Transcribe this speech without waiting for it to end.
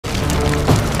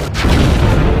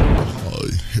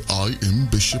I am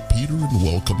Bishop Peter, and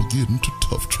welcome again to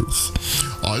Tough Truth.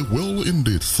 I will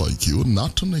indeed thank you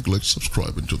not to neglect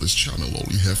subscribing to this channel. All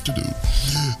you have to do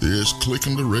is click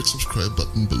on the red subscribe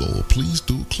button below. Please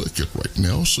do click it right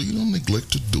now so you don't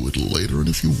neglect to do it later, and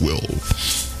if you will,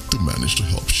 to manage to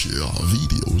help share our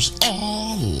videos a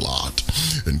lot.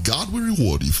 And God will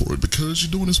reward you for it because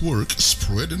you're doing His work,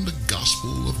 spreading the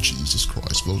gospel of Jesus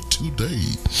Christ. Well, today,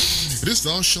 it is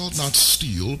Thou Shalt Not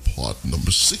Steal, part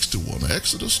number 61,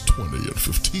 Exodus 20 and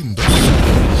 15.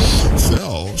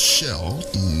 Thou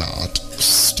shalt not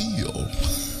steal.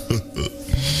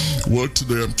 Well,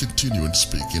 today I'm continuing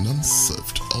speaking on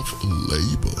theft of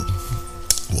labor.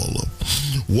 Well,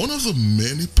 one of the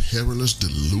many perilous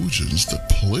delusions that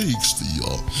plagues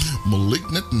the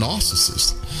malignant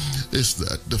narcissist is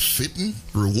that the fitting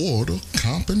reward or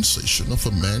compensation of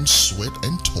a man's sweat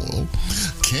and toil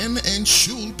can and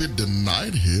should be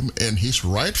denied him and his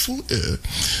rightful heir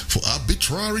for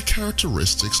arbitrary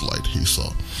characteristics like his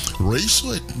race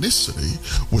or ethnicity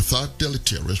without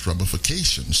deleterious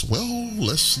ramifications. Well,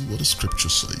 let's see what the scripture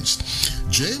says.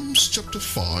 James chapter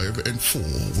 5 and 4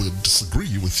 will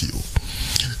disagree with you.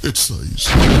 It says,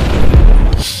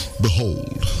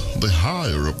 Behold, the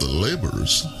hire of the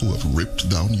laborers who have ripped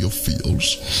down your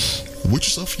fields,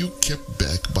 which of you kept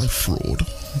back by fraud,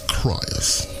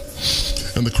 crieth.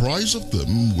 And the cries of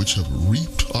them which have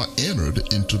reaped are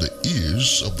entered into the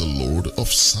ears of the Lord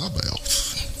of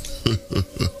Sabaoth.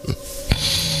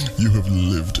 You have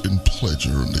lived in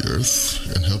pleasure on the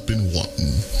earth and have been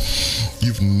wanton.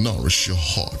 You've nourished your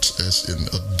hearts as in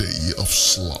a day of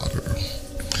slaughter.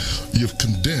 You have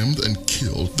condemned and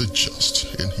killed the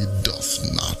just, and he doth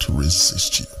not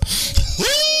resist you.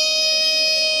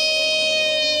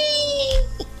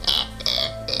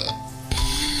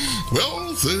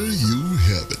 Well, there you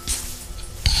have it.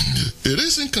 It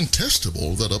is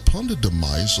incontestable that upon the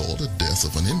demise or the death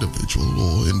of an individual,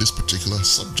 or in this particular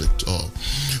subject,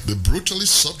 the brutally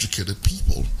subjugated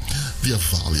people, their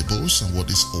valuables and what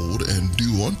is owed and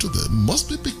due unto them must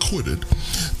be bequeathed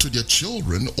to their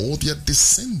children or their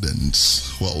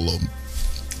descendants. Well,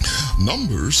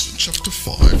 Numbers chapter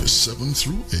 5, 7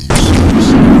 through 8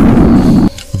 says,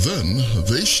 Then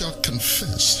they shall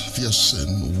confess their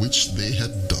sin which they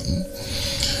had done,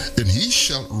 and he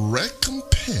shall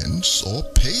recompense or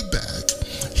pay back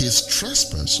his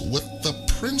trespass with the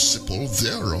principal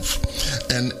thereof,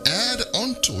 and add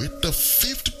unto it the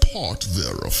fifth part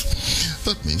thereof.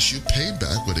 That means you pay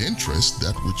back with interest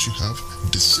that which you have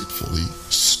deceitfully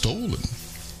stolen,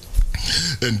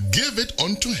 and give it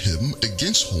unto him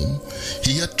against whom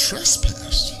he had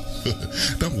trespassed.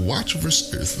 Now watch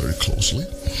verse 8 very closely.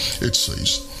 It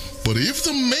says, But if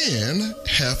the man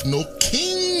have no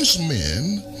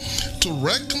kinsmen to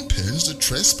recompense the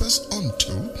trespass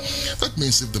unto, that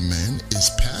means if the man is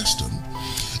passed on,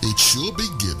 it should be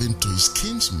given to his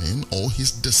kinsmen or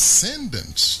his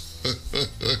descendants.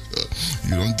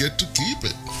 You don't get to keep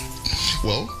it.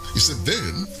 Well, he said,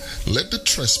 then let the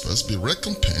trespass be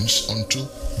recompensed unto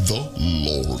the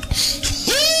Lord.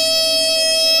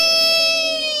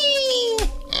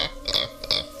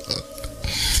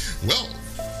 Well,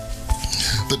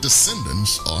 the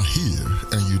descendants are here,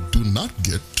 and you do not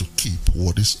get to keep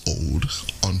what is owed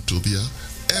unto their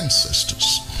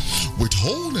ancestors.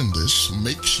 Withholding this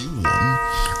makes you one,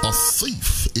 a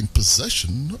thief in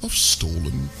possession of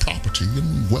stolen property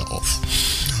and wealth.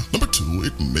 Number 2,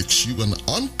 it makes you an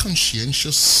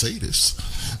unconscientious sadist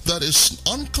that is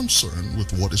unconcerned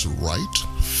with what is right,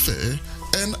 fair,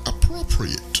 and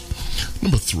appropriate.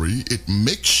 Number 3, it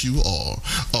makes you a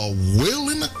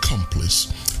willing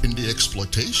accomplice in the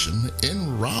exploitation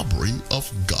and robbery of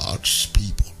God's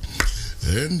people.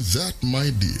 And that, my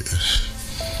dear,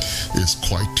 is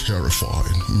quite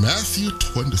terrifying. Matthew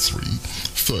 23,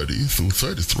 30 through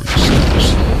 33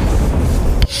 says,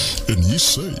 And ye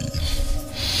say,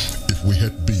 If we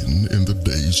had been in the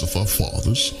days of our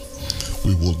fathers,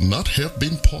 we would not have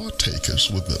been partakers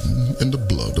with them in the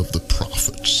blood of the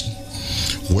prophets.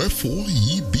 Wherefore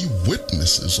ye be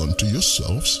witnesses unto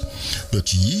yourselves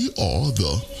that ye are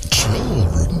the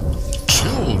children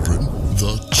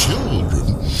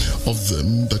of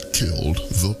them that killed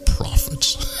the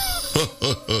prophets.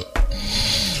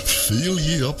 Fill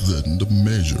ye up then the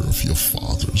measure of your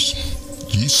fathers,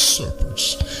 ye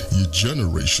serpents, ye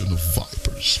generation of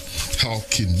vipers. How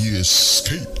can ye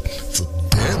escape the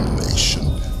damnation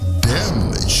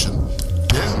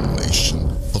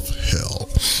of hell?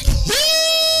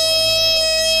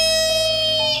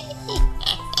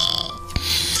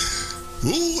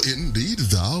 Oh, indeed,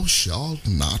 thou shalt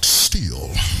not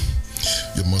steal.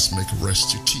 you must make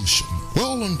restitution.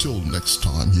 Well, until next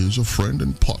time, here's your friend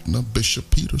and partner, Bishop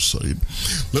Peter, saying,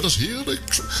 let us hear the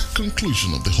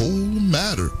conclusion of the whole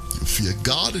matter. You fear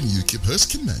God and you keep his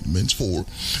commandments, for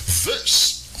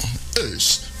this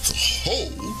is the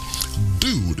whole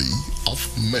duty of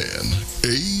man.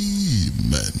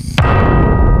 Amen.